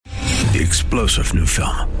The explosive new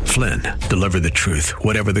film, Flynn, deliver the truth,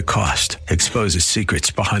 whatever the cost, exposes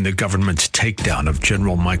secrets behind the government's takedown of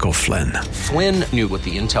General Michael Flynn. Flynn knew what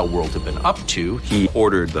the intel world had been up to. He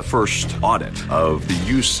ordered the first audit of the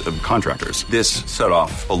use of contractors. This set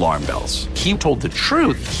off alarm bells. He told the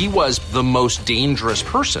truth. He was the most dangerous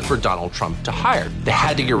person for Donald Trump to hire. They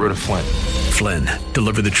had to get rid of Flynn. Flynn,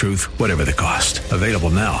 deliver the truth, whatever the cost. Available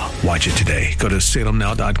now. Watch it today. Go to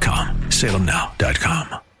salemnow.com.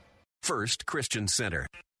 salemnow.com. First Christian Center.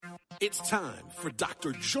 It's time for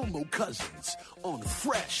Dr. Jomo Cousins on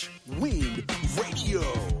Fresh Wind Radio.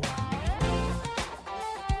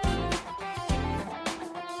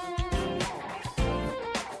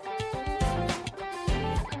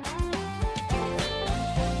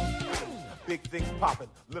 Big things popping,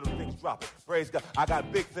 little things dropping. Praise God. I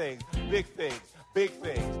got big things, big things. Big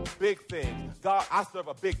things, big things. God, I serve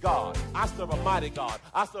a big God. I serve a mighty God.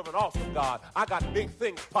 I serve an awesome God. I got big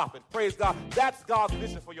things popping. Praise God. That's God's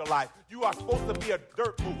mission for your life. You are supposed to be a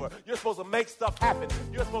dirt mover. You're supposed to make stuff happen.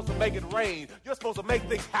 You're supposed to make it rain. You're supposed to make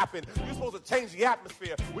things happen. You're supposed to change the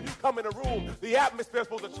atmosphere. When you come in a room, the atmosphere is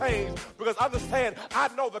supposed to change. Because understand,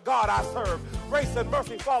 I know the God I serve. Grace and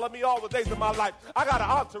mercy follow me all the days of my life. I got an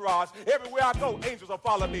entourage. Everywhere I go, angels will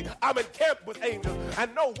follow me. I'm encamped with angels.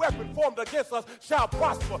 And no weapon formed against us shall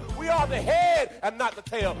prosper. We are the head and not the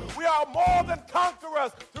tail. We are more than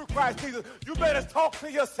conquerors through Christ Jesus. You better talk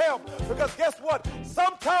to yourself, because guess what?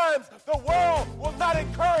 Sometimes the world will not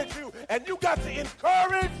encourage you, and you got to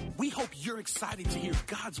encourage. We hope you're excited to hear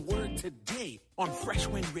God's word today on Fresh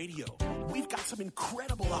Wind Radio. We've got some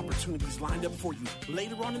incredible opportunities lined up for you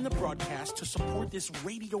later on in the broadcast to support this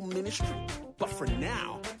radio ministry. But for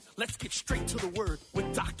now, let's get straight to the word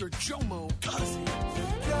with Dr. Jomo Cousins.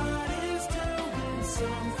 God is doing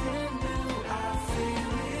something new. I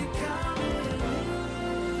feel it coming.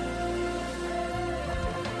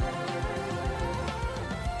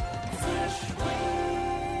 Fresh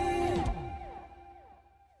wind.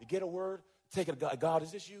 You get a word, take it to God. God,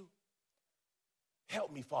 is this you?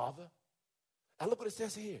 Help me, Father. And look what it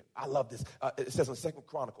says here. I love this. It says in 2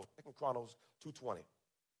 Chronicles 2:20.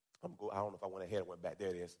 I don't know if I went ahead or went back. There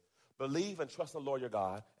it is. Believe and trust in the Lord your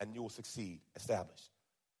God, and you will succeed. Establish.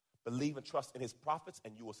 Believe and trust in his prophets,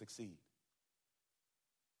 and you will succeed.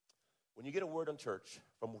 When you get a word from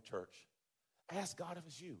church, ask God if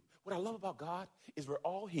it's you. What I love about God is we're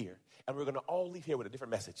all here, and we're going to all leave here with a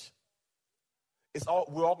different message.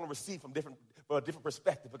 We're all going to receive from a different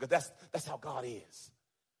perspective, because that's how God is.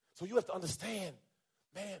 So you have to understand,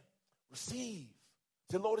 man, receive.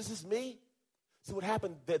 Say, Lord, is this me? See what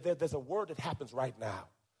happened? There's a word that happens right now,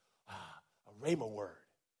 a rhema word,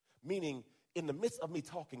 meaning in the midst of me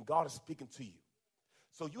talking, God is speaking to you.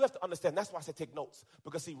 So you have to understand, that's why I say take notes.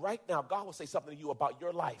 Because see, right now, God will say something to you about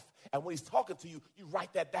your life. And when he's talking to you, you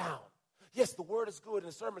write that down. Yes, the word is good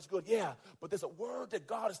and the sermon is good, yeah. But there's a word that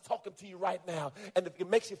God is talking to you right now. And it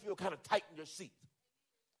makes you feel kind of tight in your seat.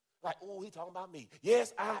 Like, oh, he's talking about me.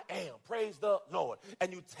 Yes, I am. Praise the Lord.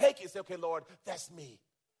 And you take it and say, okay, Lord, that's me.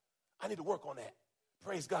 I need to work on that.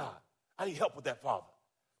 Praise God. I need help with that, Father.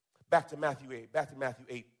 Back to Matthew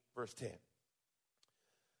 8, verse 10.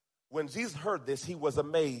 When Jesus heard this, he was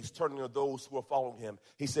amazed, turning to those who were following him.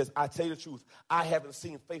 He says, I tell you the truth, I haven't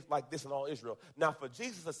seen faith like this in all Israel. Now, for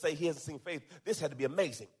Jesus to say he hasn't seen faith, this had to be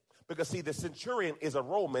amazing. Because, see, the centurion is a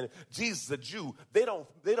Roman. Jesus is a Jew. They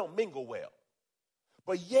don't mingle well.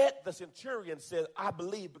 But yet the centurion says, I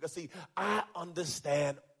believe, because, see, I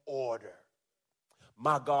understand order.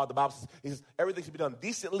 My God, the Bible says everything should be done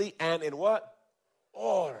decently and in what?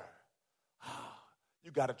 Order.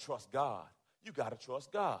 You got to trust God. You got to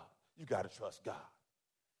trust God. You got to trust God.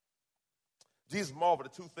 Jesus marveled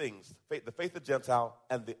at two things, the faith of the Gentile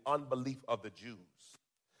and the unbelief of the Jews.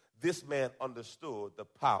 This man understood the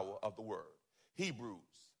power of the word. Hebrews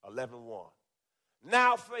 11:1.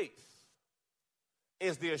 Now faith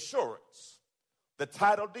is the assurance, the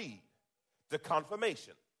title deed, the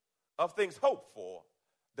confirmation of things hoped for,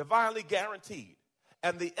 divinely guaranteed,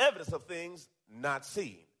 and the evidence of things not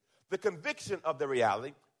seen. The conviction of the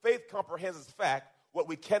reality. Faith comprehends as fact what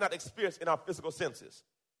we cannot experience in our physical senses.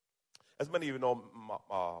 As many of you know,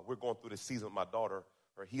 we're going through this season with my daughter,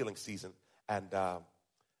 her healing season, and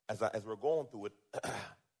as we're going through it,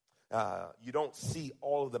 you don't see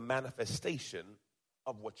all of the manifestation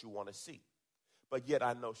of what you want to see. But yet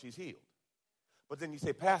I know she's healed. But then you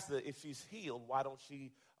say, Pastor, if she's healed, why don't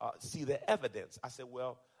she see the evidence? I said,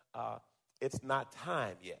 well, it's not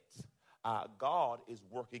time yet. God is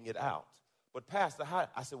working it out. But Pastor, how?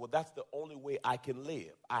 I said, well, that's the only way I can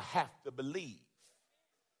live. I have to believe.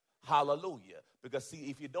 Hallelujah. Because, see,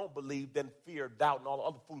 if you don't believe, then fear, doubt, and all the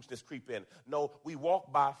other foolishness creep in. No, we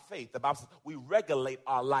walk by faith. The Bible says we regulate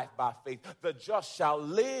our life by faith. The just shall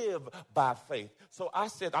live by faith. So I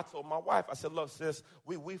told my wife, I said, look, sis,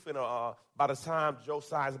 we finna, by the time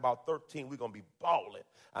Josiah is about 13, we're going to be balling.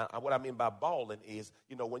 What I mean by balling is,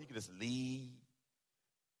 you know, when you can just leave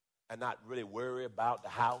and not really worry about the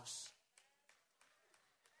house.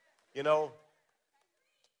 You know?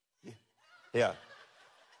 Yeah.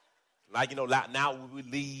 Like, you know, now we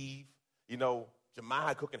leave, you know,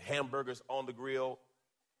 Jemiah cooking hamburgers on the grill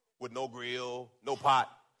with no grill, no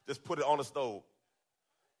pot. Just put it on the stove.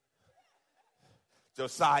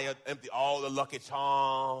 Josiah empty all the Lucky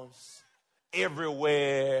Charms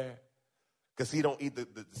everywhere because he don't eat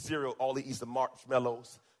the cereal. All he eats the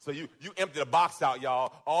marshmallows. So you empty the box out,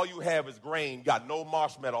 y'all. All you have is grain. You got no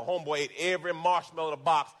marshmallow. Homeboy ate every marshmallow in the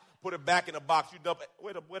box. Put it back in the box. You dump it.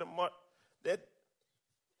 Wait a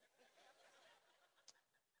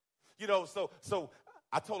You know, so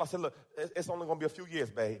I told her, I said, look, it's only going to be a few years,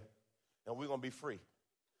 babe, and we're going to be free.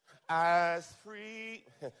 As free.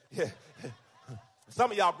 Yeah.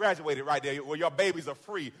 Some of y'all graduated right there where your babies are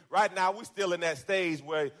free. Right now, we're still in that stage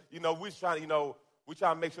where, you know, we're trying to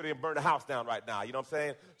make sure they didn't burn the house down right now. You know what I'm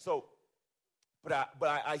saying? So, but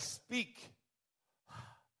I speak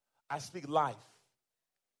life.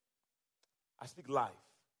 I speak life.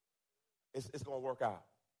 It's going to work out.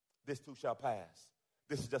 This too shall pass.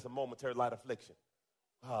 This is just a momentary light affliction.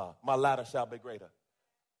 My latter shall be greater.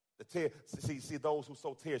 See, those who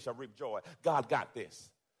sow tears shall reap joy. God got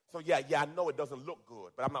this. So, yeah, I know it doesn't look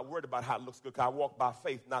good, but I'm not worried about how it looks good because I walk by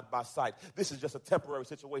faith, not by sight. This is just a temporary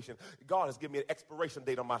situation. God has given me an expiration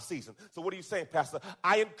date on my season. So what are you saying, Pastor?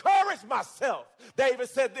 I encourage myself. David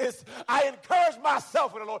said this, I encourage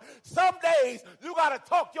myself in the Lord. Some days you got to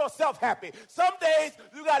talk yourself happy. Some days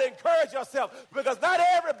you got to encourage yourself because not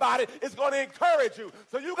everybody is going to encourage you.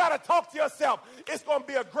 So you got to talk to yourself. It's going to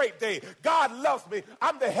be a great day. God loves me.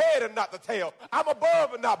 I'm the head and not the tail. I'm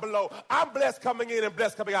above and not below. I'm blessed coming in and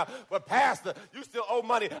blessed coming out. But Pastor, you still owe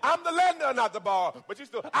money. I'm the lender, not the borrower. But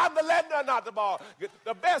I'm the lender, not the borrower.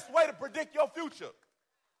 The best way to predict your future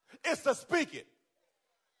is to speak it.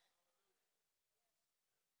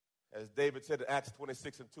 As David said in Acts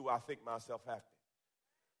 26:2, I think myself happy.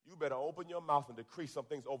 You better open your mouth and decree some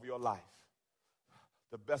things over your life.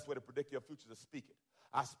 The best way to predict your future is to speak it.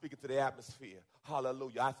 I speak it to the atmosphere.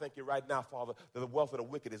 Hallelujah. I thank you right now, Father, that the wealth of the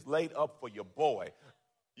wicked is laid up for your boy.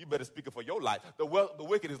 You better speak it for your life. The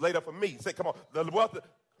wicked is laid up for me. Say, come on. The wealth.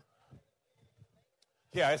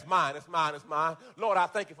 Yeah, it's mine. Lord, I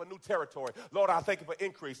thank you for new territory. Lord, I thank you for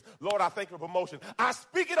increase. Lord, I thank you for promotion. I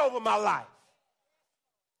speak it over my life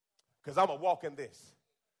because I'm going to walk in this.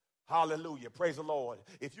 Hallelujah. Praise the Lord.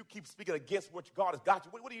 If you keep speaking against what God has got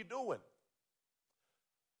you, what are you doing?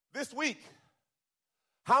 This week,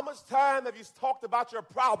 how much time have you talked about your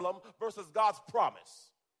problem versus God's promise?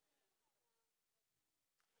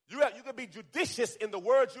 You can be judicious in the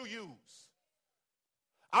words you use.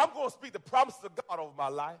 I'm going to speak the promises of God over my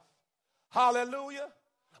life. Hallelujah.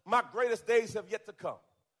 My greatest days have yet to come.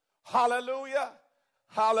 Hallelujah.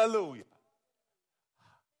 Hallelujah.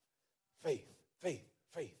 Faith, faith,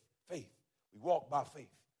 faith, faith. We walk by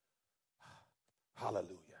faith.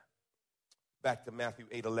 Hallelujah. Back to Matthew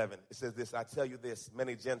 8:11. It says this, I tell you this,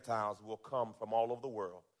 many Gentiles will come from all over the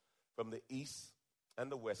world, from the east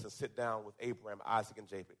and the west, and sit down with Abraham, Isaac, and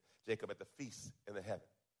Jacob at the feast in the heaven.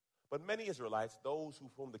 But many Israelites, those for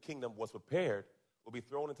whom the kingdom was prepared, will be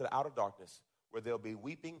thrown into the outer darkness, where there'll be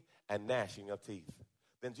weeping and gnashing of teeth.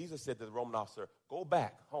 Then Jesus said to the Roman officer, go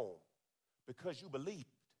back home, because you believed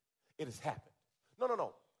it has happened.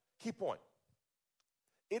 No. Key point.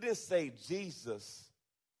 It didn't say Jesus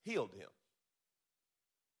healed him.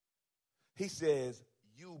 He says,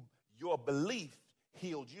 your belief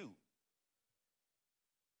healed you.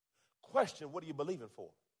 Question, what are you believing for?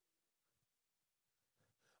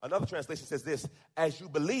 Another translation says this, as you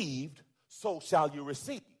believed, so shall you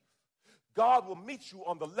receive. God will meet you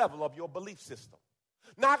on the level of your belief system.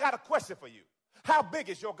 Now, I got a question for you. How big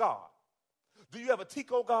is your God? Do you have a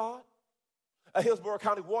Tico God? A Hillsborough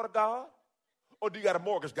County water God? Or do you got a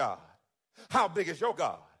mortgage God? How big is your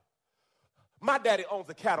God? My daddy owns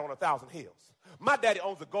a cattle on 1,000 hills. My daddy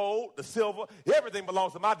owns the gold, the silver, everything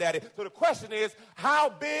belongs to my daddy. So the question is, how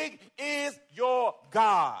big is your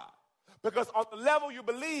God? Because on the level you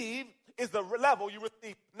believe is the level you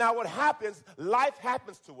receive. Now what happens, life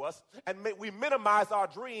happens to us, and we minimize our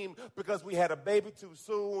dream because we had a baby too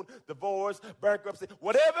soon, divorce, bankruptcy,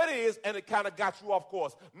 whatever it is, and it kind of got you off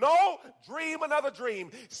course. No, dream another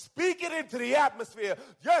dream. Speak it into the atmosphere.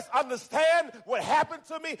 Just understand what happened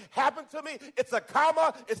to me. It's a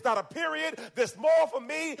comma. It's not a period. There's more for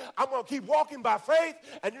me. I'm going to keep walking by faith,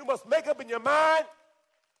 and you must make up in your mind,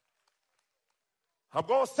 I'm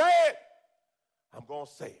going to say it. I'm going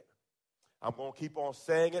to say it. I'm going to keep on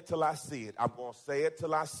saying it till I see it. I'm going to say it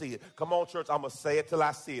till I see it. Come on, church. I'm going to say it till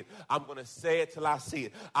I see it. I'm going to say it till I see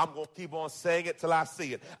it. I'm going to keep on saying it till I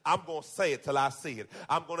see it. I'm going to say it till I see it.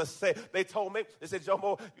 I'm going to say it. They told me, they said,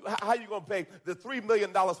 Jomo, how you going to pay the $3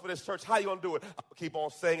 million for this church? How you going to do it? I'm going to keep on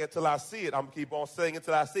saying it till I see it. I'm going to keep on saying it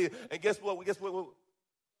till I see it. And guess what?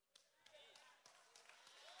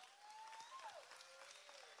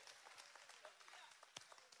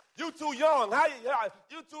 You too young.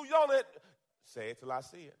 You too young. Say it till I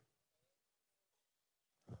see it.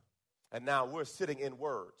 And now we're sitting in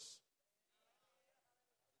words.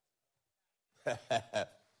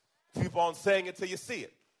 Keep on saying it till you see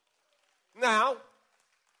it. Now,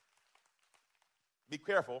 be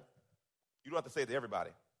careful. You don't have to say it to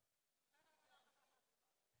everybody.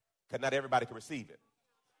 Because not everybody can receive it.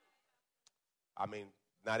 I mean,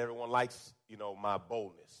 not everyone likes, my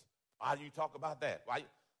boldness. Why do you talk about that?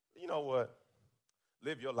 You know what?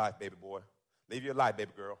 Live your life, baby boy. Live your life,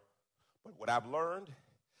 baby girl. But what I've learned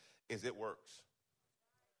is it works.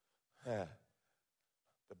 The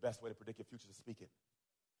best way to predict your future is to speak it.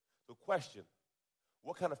 So question,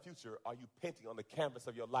 what kind of future are you painting on the canvas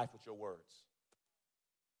of your life with your words?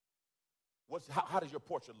 How does your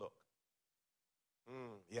portrait look?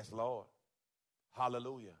 Yes, Lord.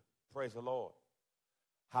 Hallelujah. Praise the Lord.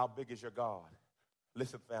 How big is your God?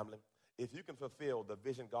 Listen, family. If you can fulfill the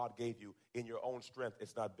vision God gave you in your own strength,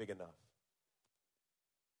 it's not big enough.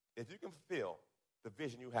 If you can fulfill the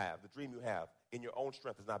vision you have, the dream you have in your own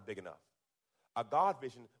strength, it's not big enough. A God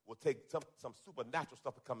vision will take some supernatural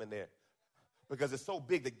stuff to come in there because it's so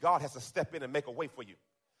big that God has to step in and make a way for you.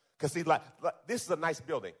 Because see, like this is a nice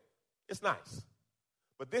building. It's nice.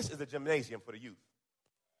 But this is a gymnasium for the youth.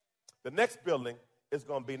 The next building is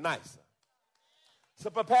going to be nicer. So,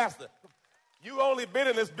 but Pastor, you only been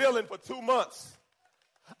in this building for 2 months.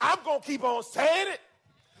 I'm going to keep on saying it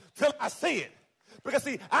till I see it. Because,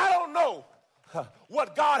 see, I don't know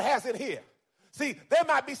what God has in here. See, there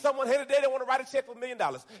might be someone here today that want to write a check for $1 million.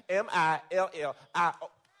 M-I-L-L-I-O.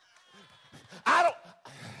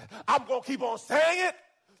 I'm going to keep on saying it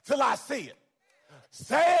till I see it.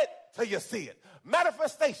 Say it till you see it.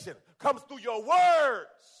 Manifestation comes through your words.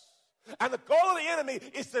 And the goal of the enemy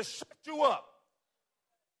is to shut you up.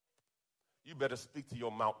 You better speak to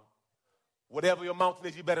your mountain. Whatever your mountain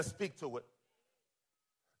is, you better speak to it.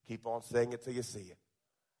 Keep on saying it till you see it.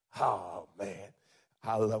 Oh, man.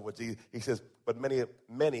 I love what Jesus, he says, but many of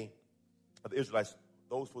the Israelites,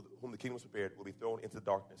 those for whom the kingdom was prepared, will be thrown into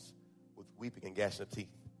darkness with weeping and gnashing of teeth.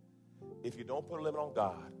 If you don't put a limit on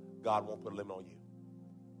God, God won't put a limit on you.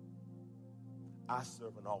 I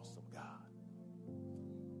serve an awesome God.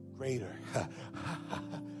 Greater.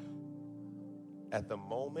 At the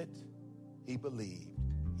moment he believed,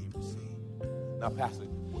 he received. Now, Pastor,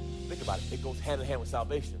 think about it. It goes hand in hand with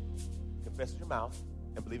salvation. Confess with your mouth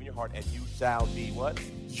and believe in your heart, and you shall be what?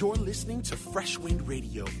 You're listening to Fresh Wind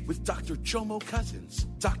Radio with Dr. Jomo Cousins.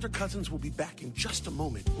 Dr. Cousins will be back in just a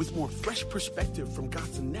moment with more fresh perspective from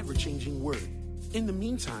God's never-changing word. In the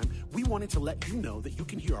meantime, we wanted to let you know that you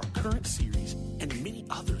can hear our current series and many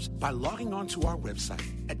others by logging on to our website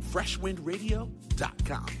at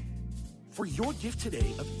freshwindradio.com. For your gift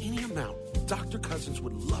today of any amount, Dr. Cousins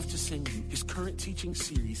would love to send you his current teaching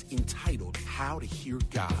series entitled How to Hear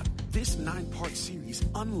God. This 9-part series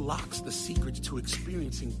unlocks the secrets to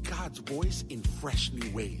experiencing God's voice in fresh new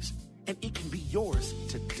ways. And it can be yours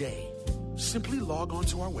today. Simply log on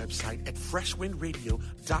to our website at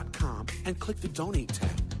freshwindradio.com and click the Donate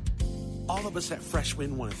tab. All of us at Fresh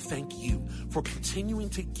Wind want to thank you for continuing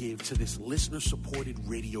to give to this listener-supported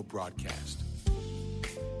radio broadcast.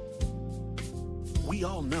 We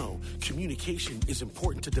all know communication is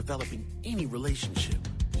important to developing any relationship.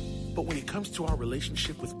 But when it comes to our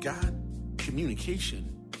relationship with God,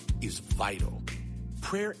 communication is vital.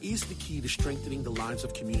 Prayer is the key to strengthening the lines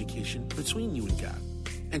of communication between you and God.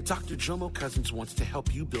 And Dr. Jomo Cousins wants to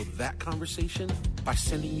help you build that conversation by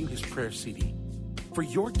sending you his prayer CD. For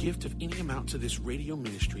your gift of any amount to this radio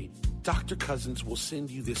ministry, Dr. Cousins will send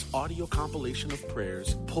you this audio compilation of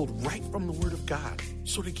prayers pulled right from the Word of God.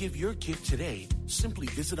 So to give your gift today, simply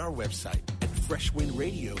visit our website at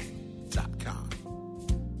freshwindradio.com.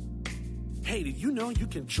 Hey, did you know you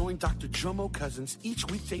can join Dr. Jomo Cousins each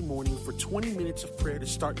weekday morning for 20 minutes of prayer to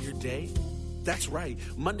start your day? That's right.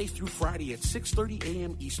 Monday through Friday at 6:30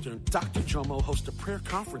 a.m. Eastern, Dr. Jomo hosts a prayer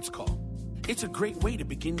conference call. It's a great way to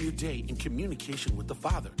begin your day in communication with the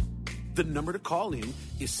Father. The number to call in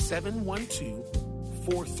is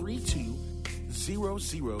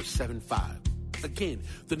 712-432-0075. Again,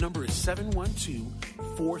 the number is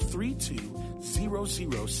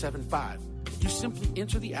 712-432-0075. You simply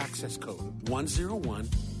enter the access code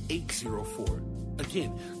 101804.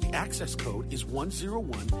 Again, the access code is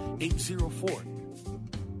 101804.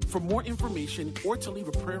 For more information or to leave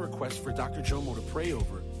a prayer request for Dr. Jomo to pray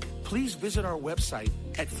over, please visit our website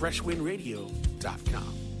at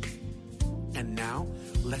freshwindradio.com. And now,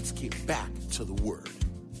 let's get back to the Word.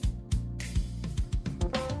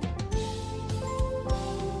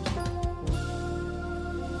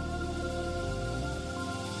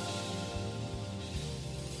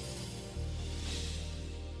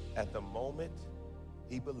 At the moment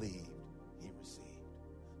he believed, he received.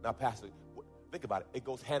 Now, Pastor, think about it. It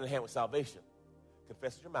goes hand in hand with salvation.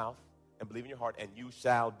 Confess with your mouth and believe in your heart, and you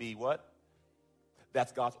shall be what?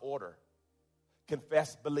 That's God's order.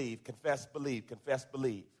 Confess, believe, confess, believe, confess,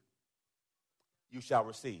 believe. You shall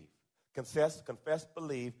receive. Confess,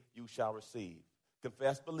 believe, you shall receive.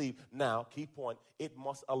 Confess, believe. Now, key point, it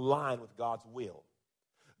must align with God's will.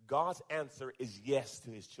 God's answer is yes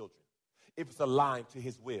to his children if it's aligned to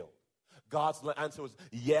his will. God's answer is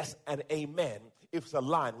yes and amen if it's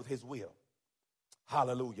aligned with his will.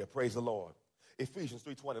 Hallelujah. Praise the Lord. Ephesians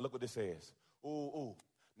 3:20, look what this says.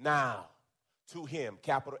 Now, to him,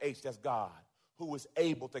 capital H, that's God, who is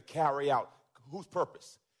able to carry out, whose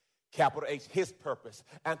purpose? Capital H, his purpose,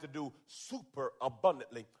 and to do super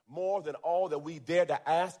abundantly more than all that we dare to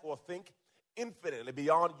ask or think, infinitely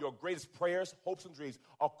beyond your greatest prayers, hopes, and dreams,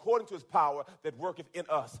 according to his power that worketh in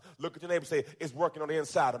us. Look at your neighbor and say, it's working on the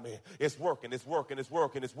inside of me. It's working, it's working, it's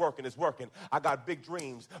working, it's working, it's working. I got big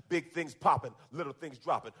dreams, big things popping, little things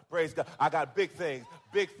dropping. Praise God. I got big things,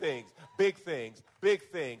 big things, big things, big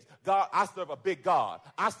things. God, I serve a big God.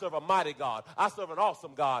 I serve a mighty God. I serve an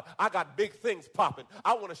awesome God. I got big things popping.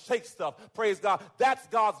 I want to shake stuff. Praise God. That's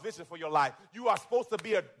God's vision for your life. You are supposed to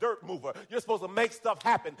be a dirt mover. You're supposed to make stuff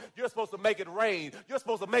happen. You're supposed to make it rain. You're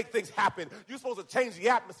supposed to make things happen. You're supposed to change the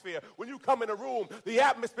atmosphere. When you come in a room, the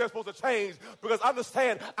atmosphere is supposed to change, because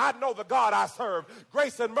understand, I know the God I serve.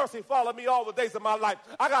 Grace and mercy follow me all the days of my life.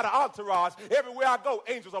 I got an entourage. Everywhere I go,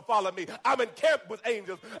 angels will follow me. I'm encamped with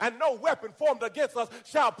angels, and no weapon formed against us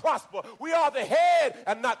shall prosper. We are the head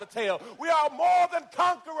and not the tail. We are more than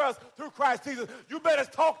conquerors through Christ Jesus. You better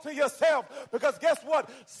talk to yourself, because guess what?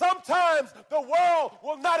 Sometimes the world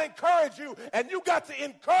will not encourage you, and you got to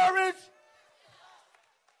encourage.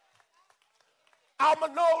 I'm a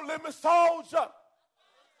no-limit soldier.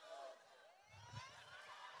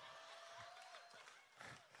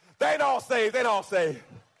 They ain't all saved. They ain't all saved.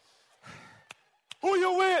 Who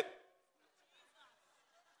you with?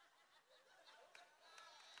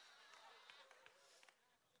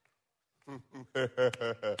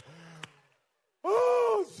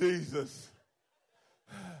 Oh, Jesus.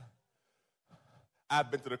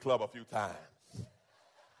 I've been to the club a few times.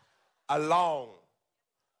 A long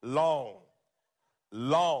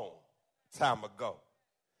time ago.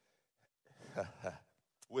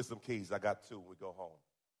 With some keys, I got two when we go home.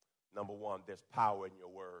 Number one, there's power in your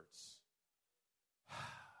words.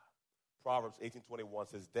 Proverbs 18:21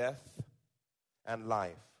 says, death and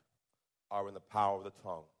life are in the power of the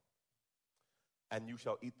tongue, and you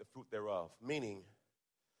shall eat the fruit thereof. Meaning,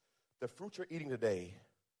 the fruit you're eating today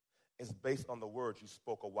is based on the words you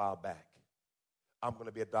spoke a while back. I'm going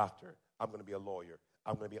to be a doctor. I'm going to be a lawyer.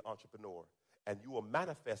 I'm going to be an entrepreneur. And you will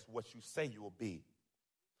manifest what you say you will be.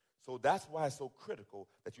 So that's why it's so critical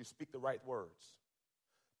that you speak the right words.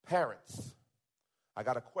 Parents, I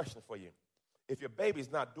got a question for you. If your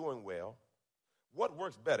baby's not doing well, what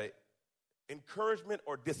works better, encouragement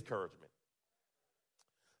or discouragement?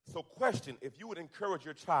 So question, if you would encourage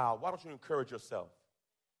your child, why don't you encourage yourself?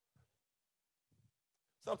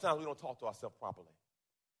 Sometimes we don't talk to ourselves properly.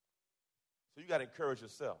 So you got to encourage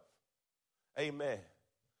yourself. Amen.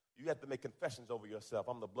 You have to make confessions over yourself.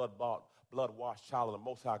 I'm the blood-bought, blood-washed child of the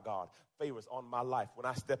Most High God. Favors on my life. When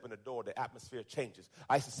I step in the door, the atmosphere changes.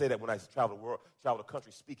 I used to say that when I used to travel the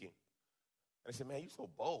country speaking. And they said, man, you're so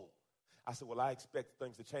bold. I said, well, I expect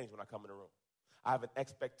things to change when I come in the room. I have an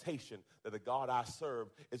expectation that the God I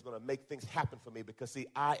serve is going to make things happen for me, because, see,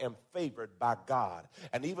 I am favored by God.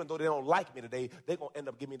 And even though they don't like me today, they're going to end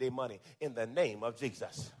up giving me their money in the name of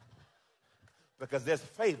Jesus, because there's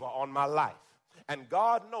favor on my life. And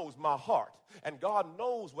God knows my heart. And God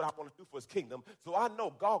knows what I want to do for his kingdom. So I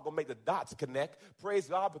know God going to make the dots connect. Praise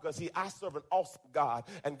God, because I serve an awesome God.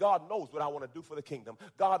 And God knows what I want to do for the kingdom.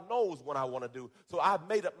 God knows what I want to do. So I've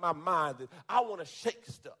made up my mind that I want to shake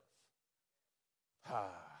stuff.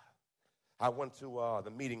 I went to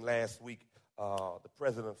the meeting last week. The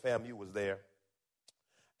president of FAMU was there.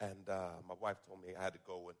 And my wife told me I had to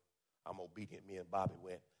go, and I'm obedient. Me and Bobby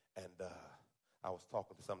went. And I was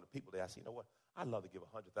talking to some of the people there. I said, you know what? I'd love to give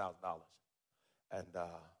 $100,000. And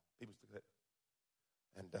people said,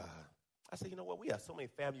 and I said, you know what? We have so many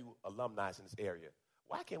FAMU alumni in this area.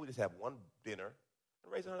 Why can't we just have one dinner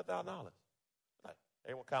and raise $100,000? Like,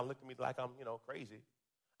 everyone kind of looked at me like I'm, crazy.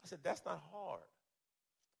 I said, that's not hard.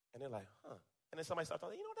 And they're like, huh. And then somebody started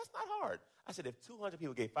talking, that's not hard. I said, if 200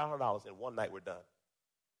 people gave $500 in one night, we're done.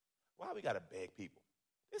 Why we got to beg people?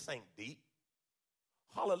 This ain't deep.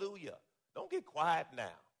 Hallelujah. Don't get quiet now.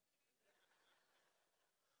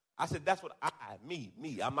 I said, that's what me.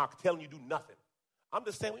 I'm not telling you do nothing. I'm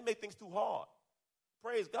just saying we make things too hard.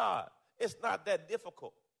 Praise God. It's not that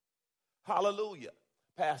difficult. Hallelujah.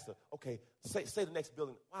 Pastor, okay, say the next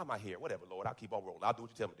building. Why am I here? Whatever, Lord. I'll keep on rolling. I'll do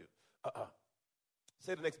what you tell me to do.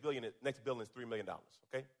 Say the next building is $3 million,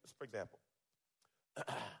 okay? Just for example.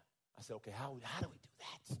 I said, okay, how do we do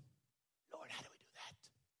that? Lord, how do we do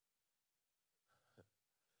that?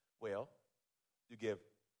 Well, you give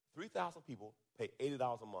 3,000 people, pay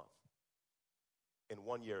 $80 a month. In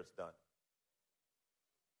 1 year, it's done.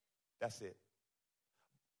 That's it.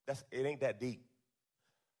 It ain't that deep.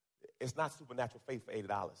 It's not supernatural faith for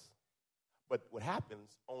 $80. But what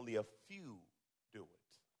happens, only a few do it.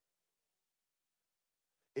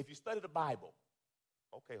 If you study the Bible,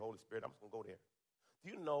 okay, Holy Spirit, I'm just going to go there. Do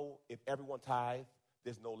you know if everyone tithes,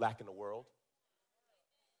 there's no lack in the world?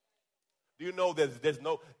 Do you know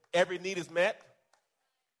every need is met?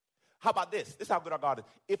 How about this? This is how good our God is.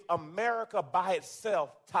 If America by itself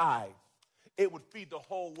tithed, it would feed the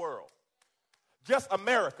whole world. Just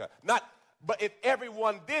America. But if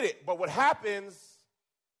everyone did it, but what happens,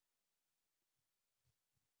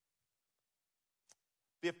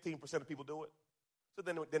 15% of people do it. So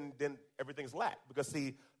then everything's lacked. Because,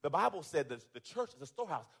 see, the Bible said that the church is a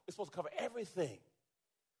storehouse. It's supposed to cover everything.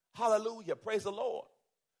 Hallelujah. Praise the Lord.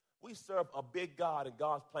 We serve a big God, and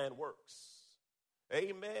God's plan works.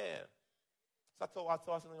 Amen. So I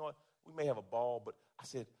told you know, we may have a ball, but I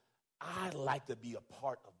said, I like to be a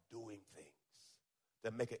part of doing things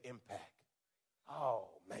that make an impact. Oh,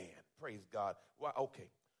 man. Praise God. Well, okay.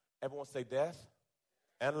 Everyone say death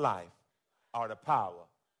and life are the power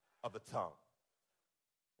of the tongue.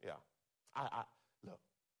 Yeah. Look,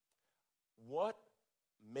 what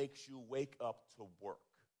makes you wake up to work?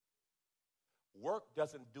 Work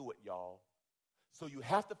doesn't do it, y'all. So you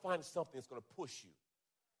have to find something that's going to push you.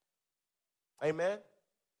 Amen?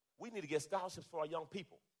 We need to get scholarships for our young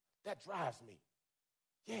people. That drives me.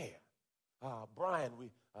 Yeah. Brian,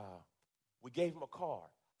 we gave him a car.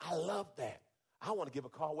 I love that. I want to give a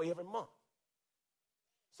car away every month.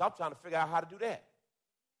 So I'm trying to figure out how to do that.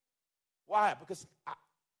 Why? Because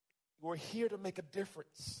we're here to make a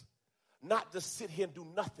difference, not just sit here and do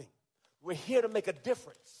nothing. We're here to make a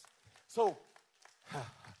difference. So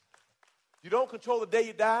you don't control the day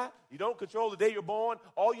you die. You don't control the day you're born.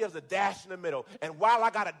 All you have is a dash in the middle. And while I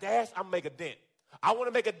got a dash, I'm make a dent. I want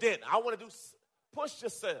to make a dent. I want to push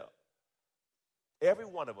yourself. Every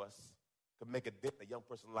one of us could make a dent in a young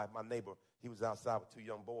person's life. My neighbor, he was outside with 2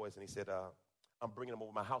 young boys, and he said, I'm bringing them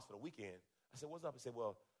over to my house for the weekend. I said, what's up? He said,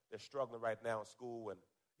 well, they're struggling right now in school, and,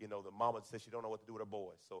 the mama said she don't know what to do with her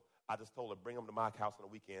boys. So I just told her, bring them to my house on the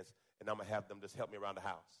weekends, and I'm going to have them just help me around the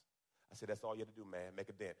house. I said, that's all you have to do, man, make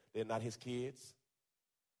a dent. They're not his kids,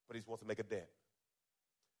 but he just wants to make a dent.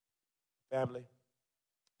 Family,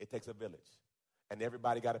 it takes a village, and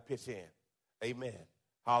everybody got to pitch in. Amen.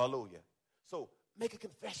 Hallelujah. So make a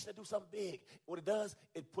confession and do something big. What it does,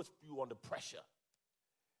 it puts you under pressure.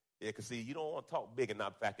 Yeah, because, see, you don't want to talk big and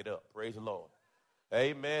not back it up. Praise the Lord.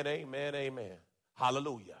 Amen, amen, amen.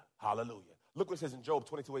 Hallelujah, hallelujah. Look what it says in Job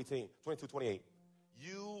 22:28.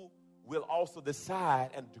 You will also decide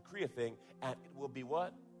and decree a thing, and it will be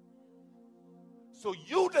what? So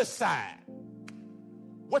you decide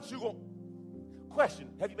what you going to. Question,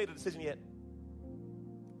 have you made a decision yet?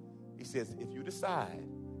 He says, if you decide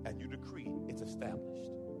and you decree, it's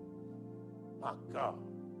established. My God.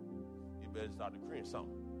 You better start decreeing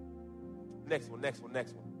something. Next one.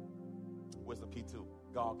 Wisdom key 2.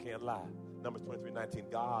 God can't lie. Numbers 23:19.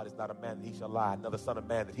 God is not a man that he shall lie, nor the son of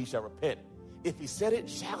man that he shall repent. If he said it,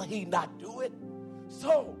 shall he not do it?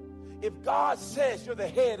 So, if God says you're the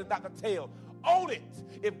head and not the tail, own it.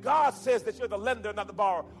 If God says that you're the lender, not the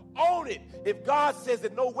borrower, own it. If God says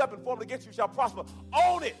that no weapon formed against you shall prosper,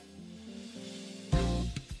 own it.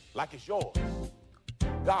 Like it's yours.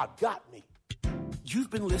 God got me.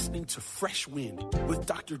 You've been listening to Fresh Wind with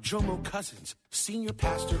Dr. Jomo Cousins, Senior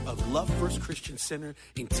Pastor of Love First Christian Center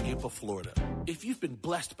in Tampa, Florida. If you've been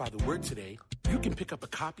blessed by the word today, you can pick up a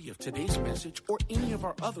copy of today's message or any of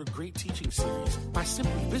our other great teaching series by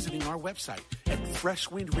simply visiting our website at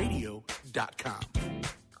freshwindradio.com.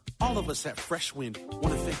 All of us at Fresh Wind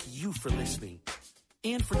want to thank you for listening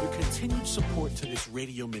and for your continued support to this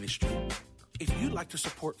radio ministry. If you'd like to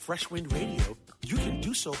support Fresh Wind Radio, you can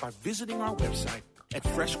do so by visiting our website at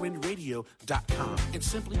freshwindradio.com and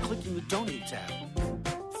simply clicking the Donate tab.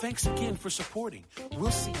 Thanks again for supporting.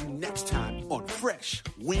 We'll see you next time on Fresh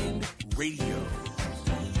Wind Radio.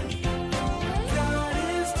 God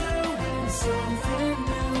is doing something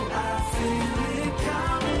new. I feel it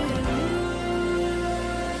coming.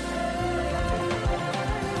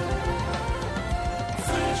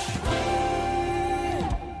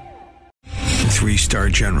 3-star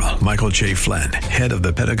General Michael J. Flynn, head of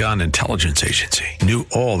the Pentagon Intelligence Agency, knew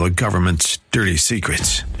all the government's dirty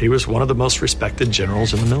secrets. He was one of the most respected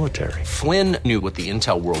generals in the military. Flynn knew what the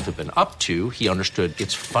intel world had been up to. He understood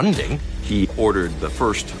its funding. He ordered the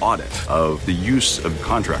first audit of the use of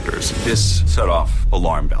contractors. This set off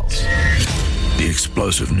alarm bells. The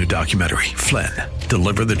explosive new documentary, Flynn,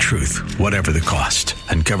 Deliver the Truth, Whatever the Cost,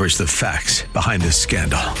 uncovers the facts behind this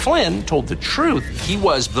scandal. Flynn told the truth. He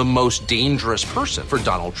was the most dangerous person for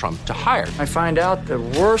Donald Trump to hire. I find out the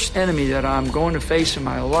worst enemy that I'm going to face in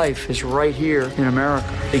my life is right here in America.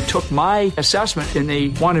 They took my assessment and they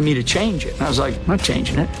wanted me to change it. And I was like, I'm not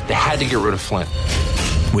changing it. They had to get rid of Flynn.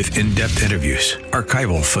 With in-depth interviews,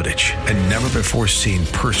 archival footage, and never-before-seen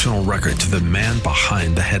personal records of the man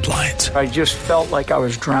behind the headlines. I just felt like I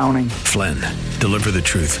was drowning. Flynn, Deliver the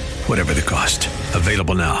Truth, Whatever the Cost.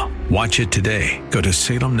 Available now. Watch it today. Go to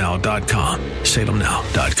salemnow.com.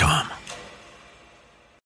 salemnow.com.